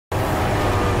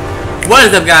What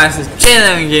is up, guys? It's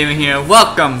Chameleon Gaming here.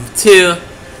 Welcome to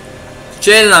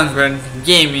Chameleon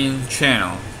Gaming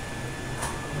channel.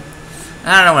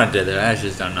 I don't know what I did there. I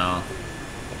just don't know.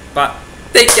 But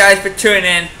thank you guys for tuning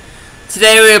in.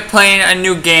 Today we are playing a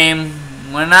new game.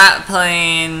 We're not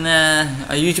playing a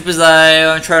YouTuber's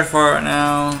Live. I'm trying for it right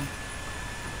now.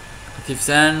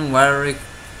 Activision, whatever you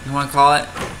want to call it.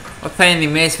 We're playing the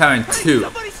Maze Fireman 2.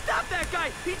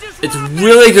 It's a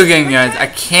really good game, guys. I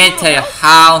can't tell you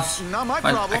how.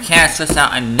 I can't stress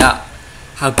out enough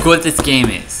how good this game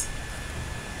is.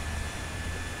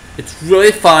 It's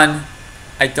really fun.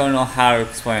 I don't know how to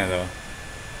explain it though.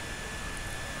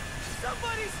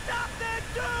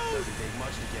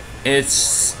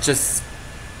 It's just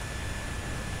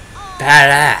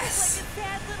badass.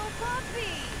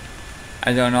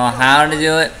 I don't know how to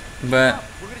do it, but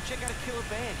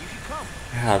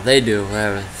how they do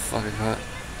whatever the fuck it's called.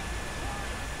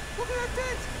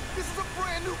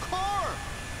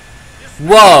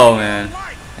 Whoa, man!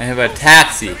 I have a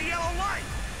taxi.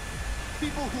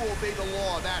 People who obey the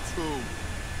law, that's who.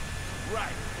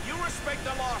 Right. You respect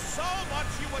the law so much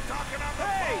you were talking on the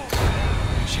phone.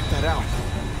 Check that out.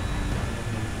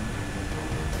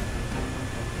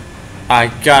 I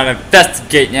gotta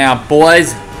investigate now,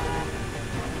 boys.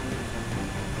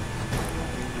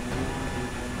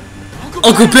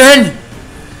 Uncle Ben!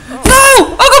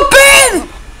 No! Uncle Ben!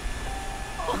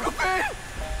 Uncle Ben!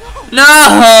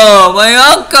 No! My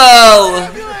uncle!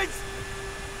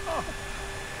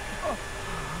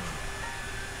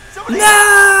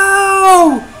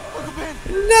 No!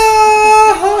 No!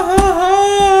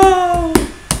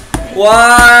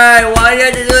 Why? Why did you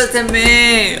have to do this to me?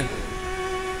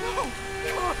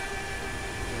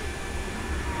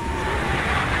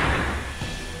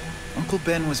 Uncle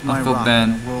Ben was my rock in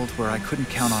a world where I couldn't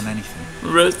count on anything.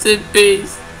 Rest in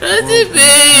peace. Rest in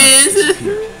peace.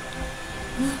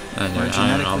 I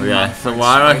don't know, yeah. So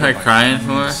why do I start crying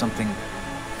for? Something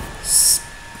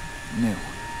new.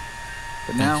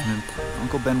 But now,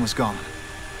 Uncle Ben was gone.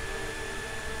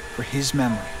 For his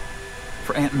memory.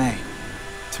 For Aunt May.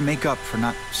 To make up for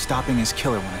not stopping his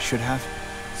killer when I should have.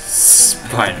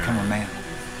 I had to become a man.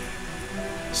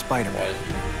 Spider-Man.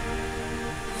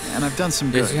 And I've done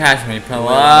some good. Yes, you have me. Put a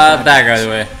lot back out of the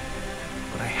way.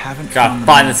 But I haven't gotta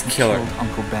find this killer.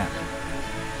 Uncle Ben.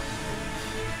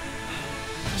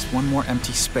 Just one more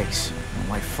empty space and a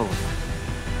life full of them.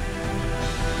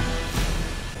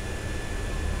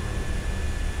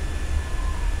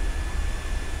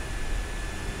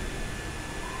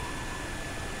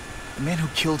 The man who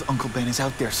killed Uncle Ben is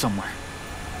out there somewhere.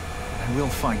 I will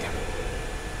find him.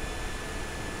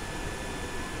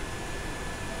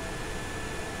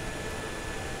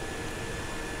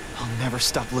 I'll never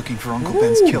stop looking for Uncle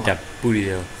Ben's killer. That booty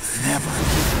though. Never.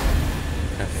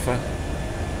 The fuck?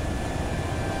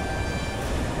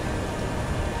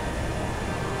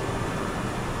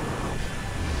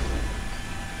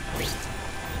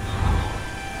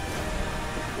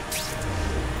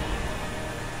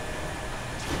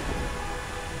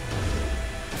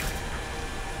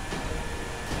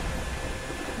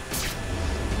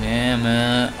 Yeah,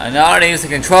 man. I know how to use the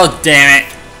control, damn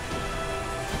it!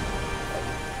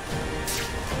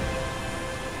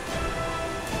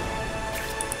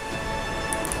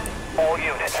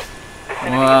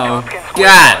 Whoa,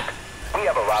 God!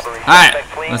 Alright,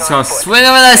 let's go swing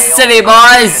over the city,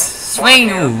 boys! Swing!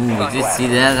 Ooh, did you see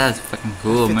that? That's fucking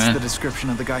cool, man. Fits the description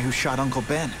of the guy who shot Uncle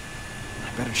Ben.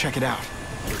 I better check it out.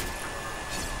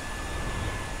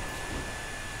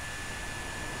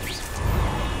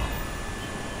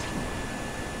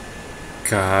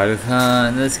 Gotta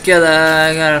find this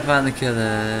killer, gotta find the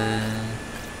killer.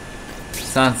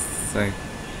 Sounds like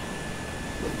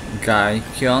a guy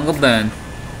who killed Uncle Ben.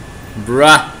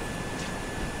 Bruh.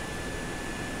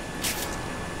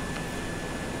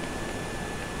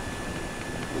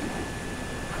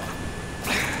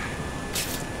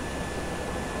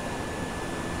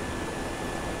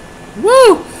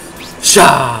 Woo!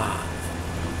 Shah!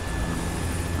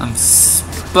 I'm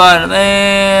Spider-Man.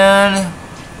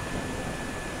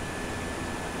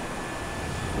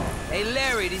 Hey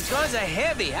Larry, these guns are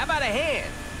heavy. How about a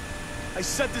hand? I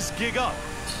set this gig up.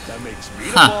 That makes me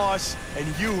the boss and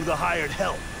you the hired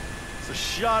help. So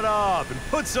shut up and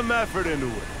put some effort into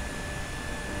it.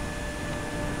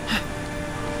 The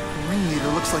ringleader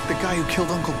looks like the guy who killed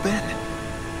Uncle Ben.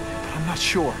 But I'm not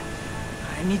sure.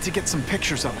 I need to get some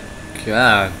pictures of him.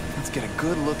 God. Let's get a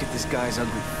good look at this guy's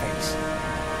ugly face.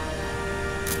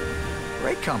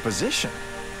 Great composition.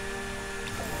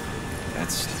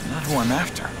 That's not who I'm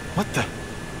after. What the?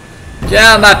 Get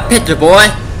out of my picture, boy!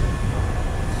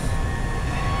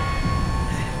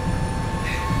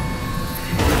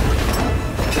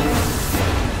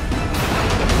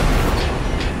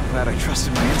 glad I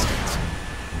trusted my instincts.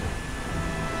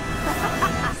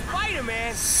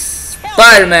 Spider-Man!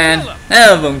 Spider-Man!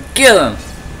 Help him! Kill him!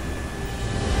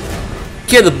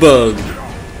 Kill the bug!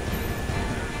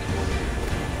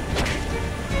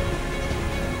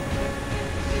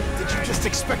 Did you just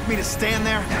expect me to stand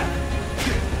there?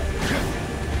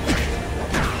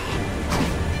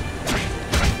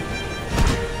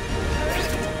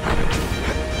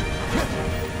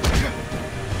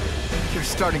 You're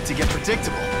starting to get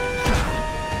predictable.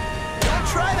 Don't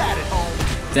try that at home.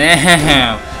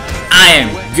 Damn! I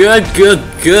am good.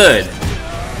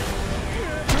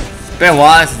 It's been a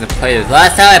while since I played this.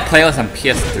 Last time I played was on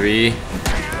PS3.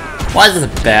 Wasn't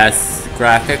the best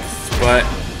graphics, but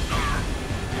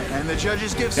And the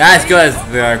judges give not as good as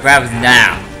the graphics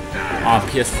now on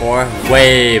PS4.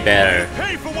 Way better.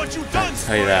 Pay for what you done, I'll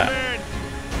tell you that. Spider-Man.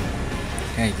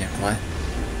 Okay, yeah, what?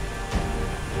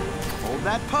 Hold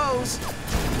that pose.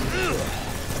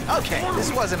 Okay,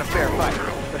 this wasn't a fair fight,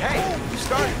 but hey, you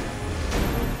started.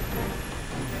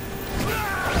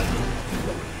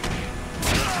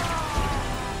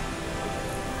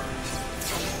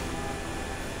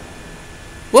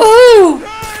 Woohoo!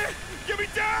 Hey, get me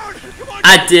down! Come on,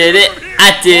 I did it!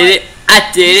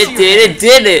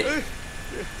 Did it!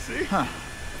 See? Huh.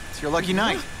 It's your lucky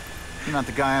night. You're not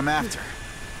the guy I'm after.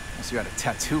 Unless you had a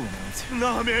tattoo in it.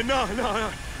 No, man, no.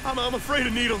 I'm afraid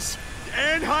of needles.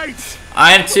 And heights.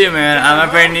 I am too, man. I'm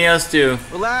afraid of needles too.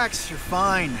 Relax, you're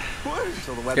fine. What?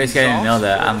 Until the You weapon guys didn't solves, know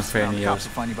that. I'm afraid of the needles. cops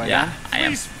will find you by Yeah, then. I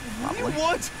am. Please, what do you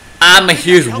want? I'm a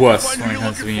huge Help me wuss find when who it you're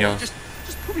comes to looking for. needles.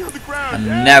 Just put me on the ground. I'm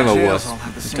yeah? never Jails wuss all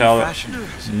have the same until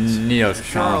fashion. needles There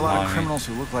sure are a come lot of along me. criminals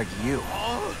who look like you.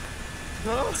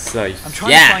 So I'm trying to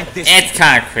yeah, find this- it's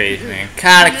kind of crazy, man.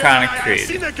 Kind of I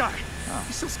crazy. seen that guy.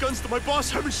 He sells guns to my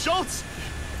boss, Herman Schultz.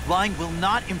 Lying will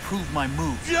not improve my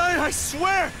mood. Yeah, I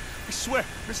swear.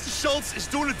 Mr. Schultz is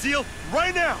doing a deal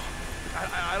right now.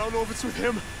 I don't know if it's with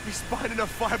him. He's buying enough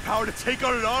firepower to take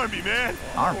on an army, man.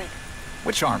 Army?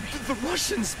 Which army? The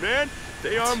Russians, man.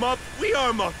 They arm up, we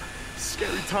arm up.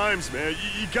 Scary times, man.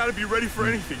 You gotta be ready for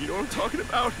anything. You know what I'm talking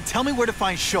about? Tell me where to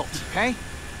find Schultz, okay?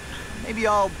 Maybe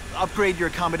I'll upgrade your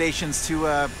accommodations to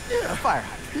a fire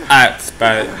hydrant. Alright,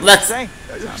 Spider. Let's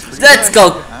Pretty go.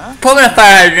 good, huh? Put in a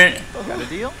fire hydrant, Got a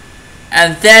deal?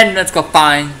 and then let's go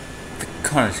find the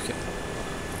Carnage kid.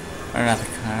 Or not the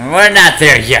Carnage. We're not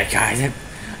there yet, guys.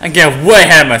 I'm getting way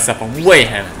ahead of myself. I'm way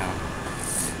ahead of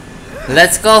myself.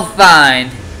 Let's go find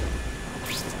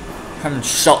Herman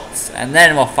Schultz, and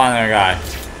then we'll find our guy.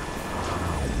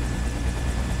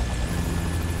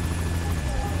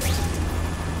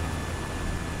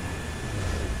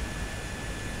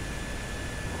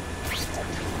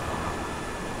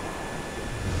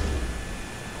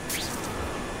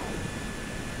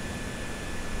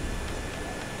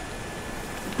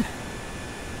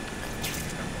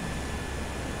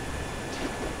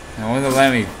 I wonder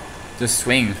let me just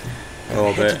swing a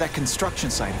little Head to bit. that construction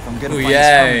site if I'm gonna Ooh, find this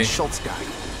yay. Herman Schultz guy.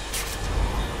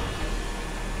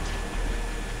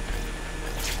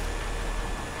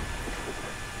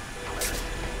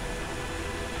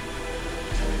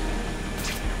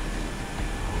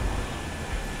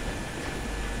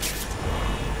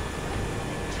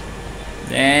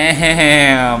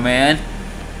 Damn, man.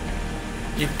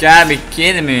 You gotta be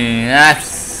kidding me. That's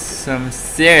some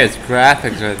serious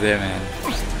graphics right there, man.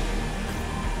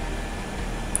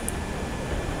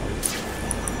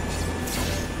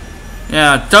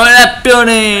 Yeah, throw that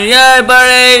building! Yeah,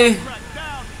 buddy! Right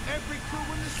down. Every crew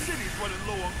in the city's running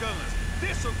low on guns.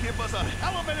 This'll give us a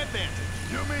hell of an advantage.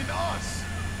 You mean us?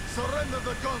 Surrender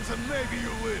the guns and maybe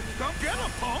you live. Come get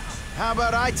them, punks. How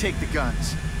about I take the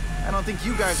guns? I don't think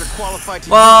you guys are qualified to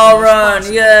Ball use them run!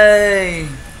 responsibly. Yay!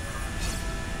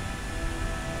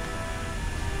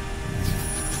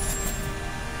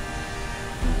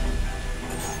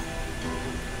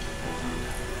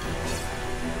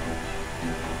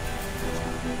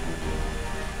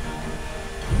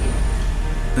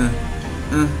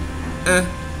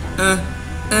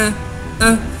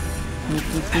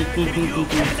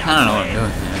 I don't know what I'm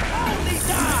doing, man.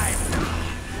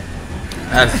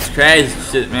 That's crazy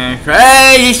shit, man.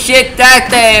 Crazy shit that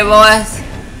day, boys.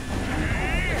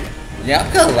 Yeah,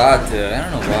 I've got a lot to it. I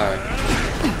don't know why.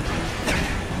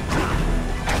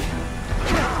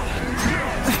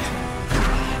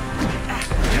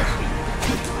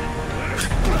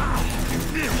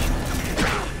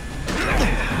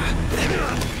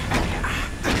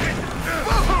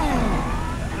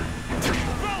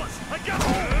 Fellas, I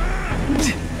got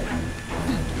you.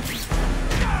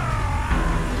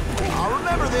 I'll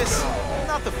remember this.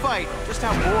 Not the fight, just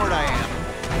how bored I am.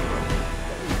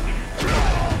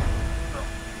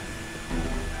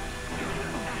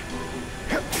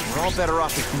 all better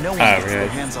off if no one gets their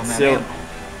hands on that ammo.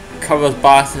 Cover those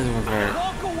boxes with her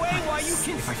Walk away while you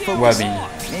can If I still focus,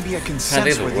 webbing. maybe I can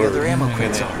sense where the other ammo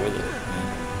crates are.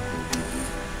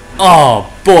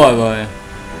 Oh boy.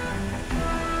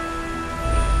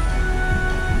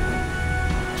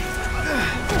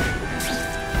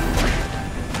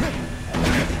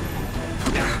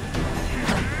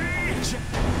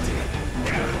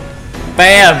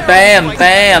 Bam, bam,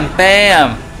 bam,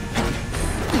 bam.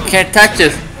 Can't touch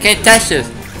this. Can't touch this.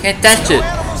 Can't touch it.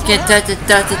 Can't touch it,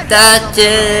 touch it, touch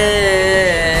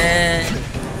it.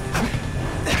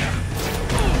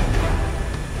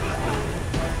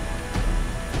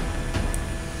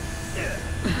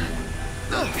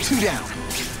 2 down.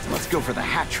 Let's go for the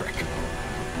hat trick.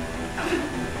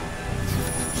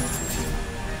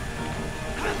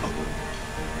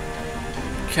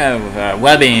 Okay, with our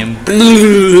webbing.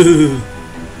 Blue.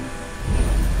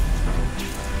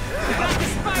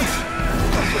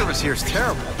 Service here's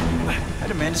terrible. I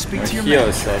demand to speak to your Heal man.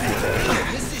 yourself.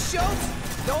 Mr.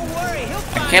 Schultz, don't worry, he'll I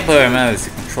find can't believe I remember the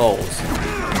controls.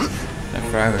 They're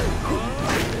forever.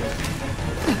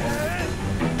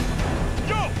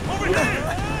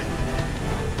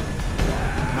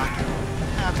 Not gonna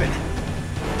happen.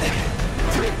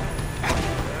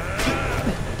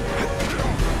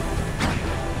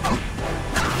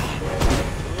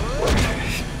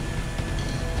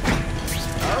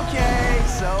 Okay,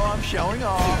 so I'm showing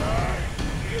off.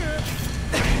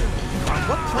 On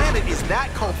what planet is that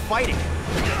called fighting?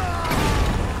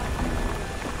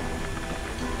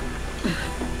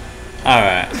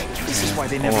 Alright. This is why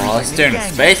they never Well, let's invite stay me in to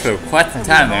gang space for quite some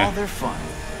time all there. their fun.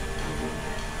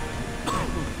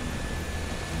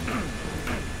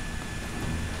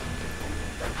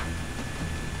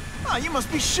 Ah, you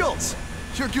must be Schultz.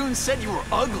 Your goon said you were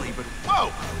ugly, but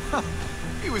whoa!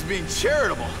 He was being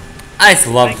charitable. I just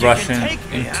love rushing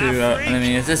into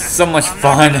enemies. This is so much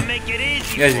fun.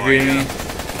 You guys agree with me?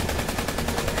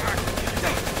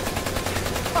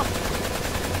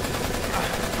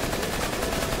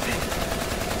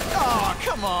 Oh,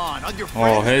 come on! Your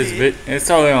Oh, friends it's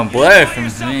totally on blur from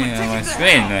me on my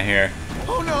screen right here.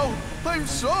 Oh no! I'm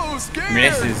so scared! I mean,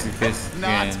 this is just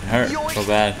getting hurt so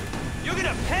bad. You're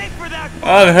gonna pay for that.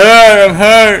 I'm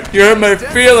hurt! You hurt my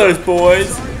feelers,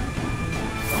 boys!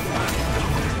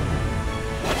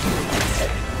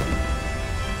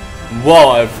 Whoa,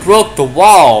 I broke the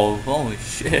wall! Holy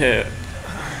shit.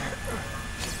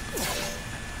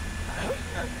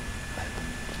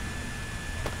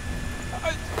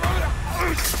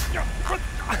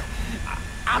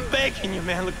 I'm begging you,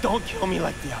 man. Look, don't kill me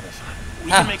like the others.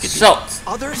 We can make a deal. Schultz!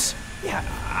 Others? Yeah,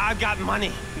 I've got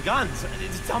money, guns.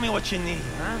 Just tell me what you need,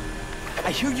 huh?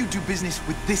 I hear you do business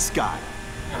with this guy.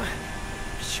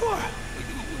 Sure.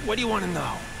 What do you want to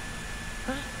know?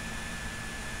 Huh?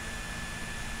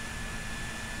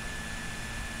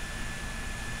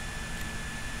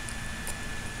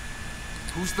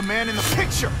 Who's the man in the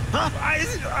picture? Huh?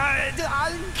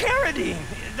 Carradine.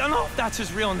 Don't know if that's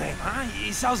his real name, huh?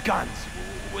 He sells guns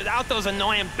without those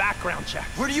annoying background checks.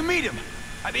 Where do you meet him?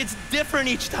 I mean, it's different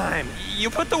each time. You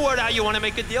put the word out, you want to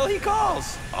make a deal, he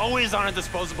calls. Always on a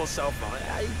disposable cell phone.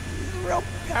 He's a real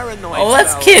paranoid. Oh,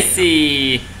 let's fellow.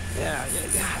 kissy! Yeah.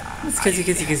 Let's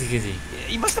kissy.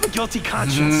 He must have a guilty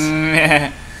conscience.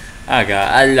 Oh god,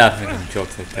 I love making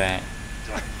jokes like that.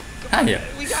 Hiya.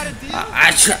 We got a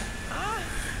deal.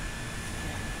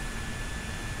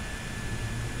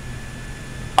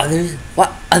 Others?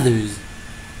 What others?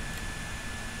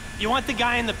 You want the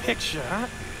guy in the picture, huh?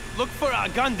 Look for a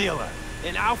gun dealer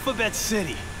in Alphabet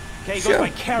City. Okay, he goes by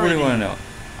Carradine. What do you want to know?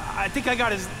 I think I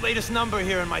got his latest number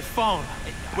here in my phone.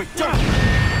 Wait, don't!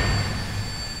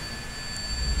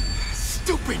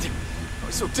 Stupid! I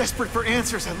was so desperate for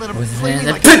answers, I let him What's the play man me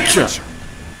in like the an picture? amateur.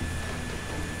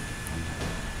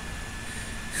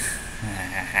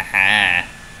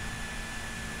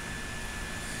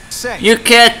 Say, You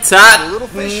can't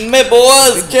top me,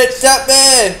 boys! Can't top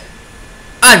me!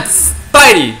 I'm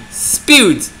Spidey,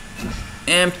 Spewed,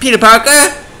 and Peter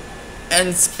Parker,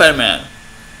 and Spider-Man.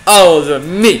 All of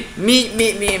them, me.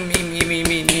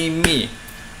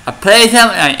 I played him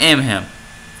and I am him.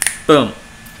 Boom.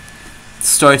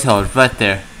 Storyteller right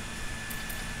there.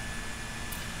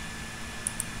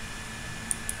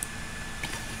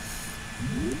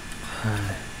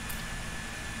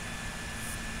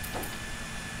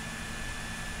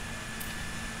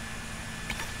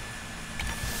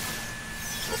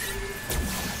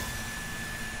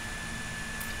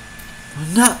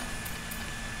 No.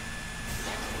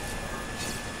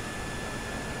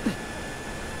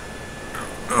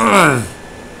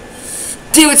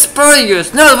 David Spurrier,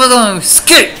 not a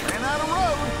escape. ran out of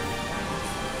road.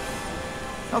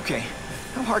 Okay,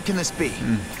 how hard can this be?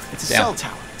 It's a Damn. cell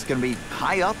tower. It's gonna be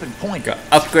high up and pointed. Got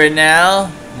upgrade now.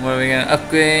 What are we gonna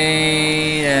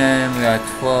upgrade? And we got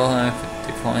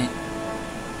 1250 points.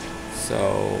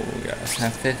 So we got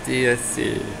 50. Let's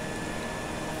see.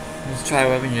 Let's try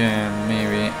weapon gem,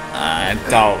 maybe. I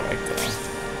don't like that.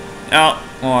 No,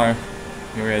 more.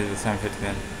 Get rid of the 750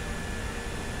 then.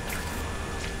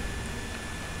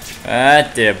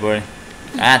 That's it, boy.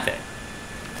 That's it.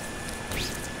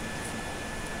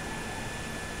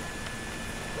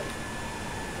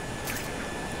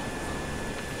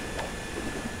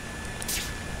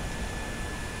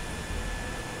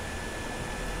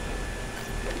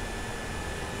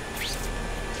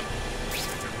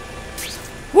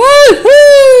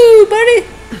 Woo-hoo, buddy!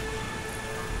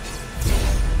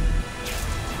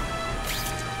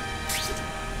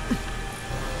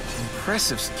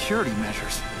 Impressive security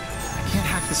measures. I can't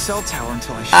hack the cell tower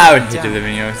until I shut I would it hate down. the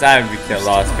Beenox. I would be I'm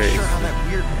lost still not face. sure how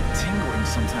that weird tingling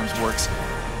sometimes works.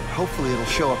 Hopefully it'll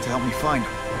show up to help me find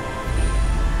him.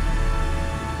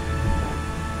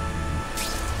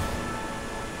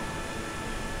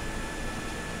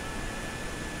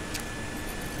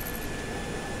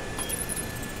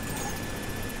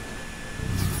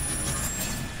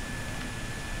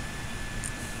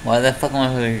 Why the fuck am I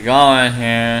supposed to go in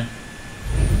here?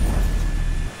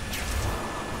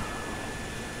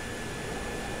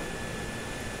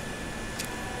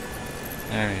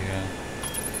 There we go.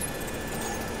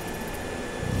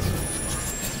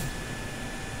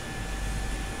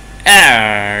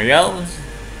 There we go.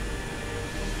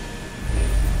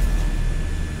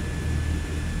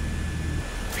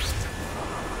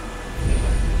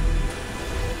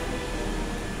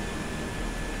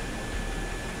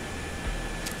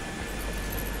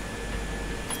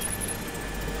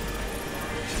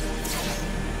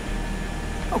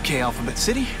 Okay, Alphabet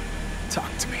City, talk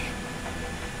to me.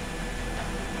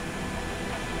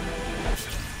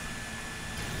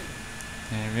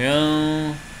 There we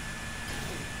go.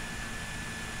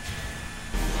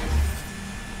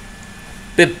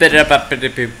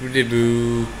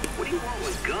 Bip-bip-bip-bip-bip-bip-bip-boo. What do you want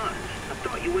with guns? I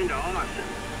thought you were into arson.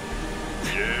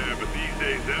 Yeah, but these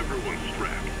days everyone's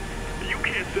strapped. You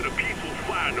can't set a peaceful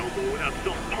fire no more without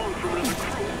some punk from another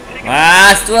crew.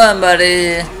 Last one,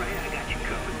 buddy. All right, I got you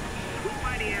covered. Swing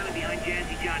by the alley behind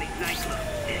Jazzy Johnny's nightclub.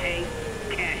 Hey,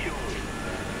 cash on.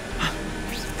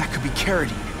 That could be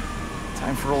Carradine.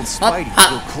 Time for old Spidey to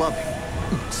go clubbing.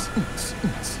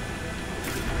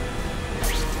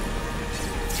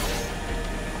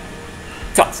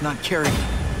 It's not Carradine.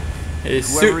 His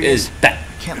Whoever suit he is back.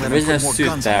 Can't let There him is no put more suit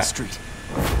guns on the back. street.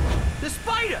 The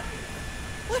spider!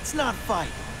 Let's not fight.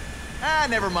 Ah,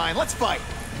 never mind. Let's fight.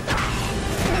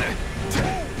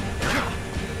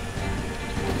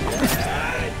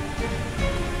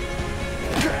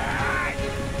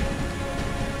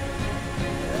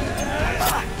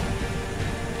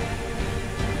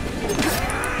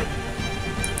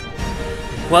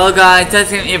 Well guys,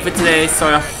 that's gonna be it for today, so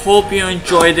I hope you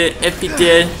enjoyed it. If you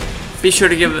did, be sure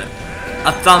to give it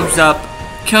a thumbs up.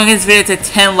 Killing this video to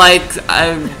 10 likes,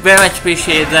 I very much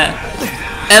appreciate that.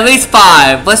 At least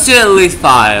 5, let's do at least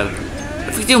 5.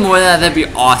 If we do more than that, that'd be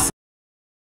awesome.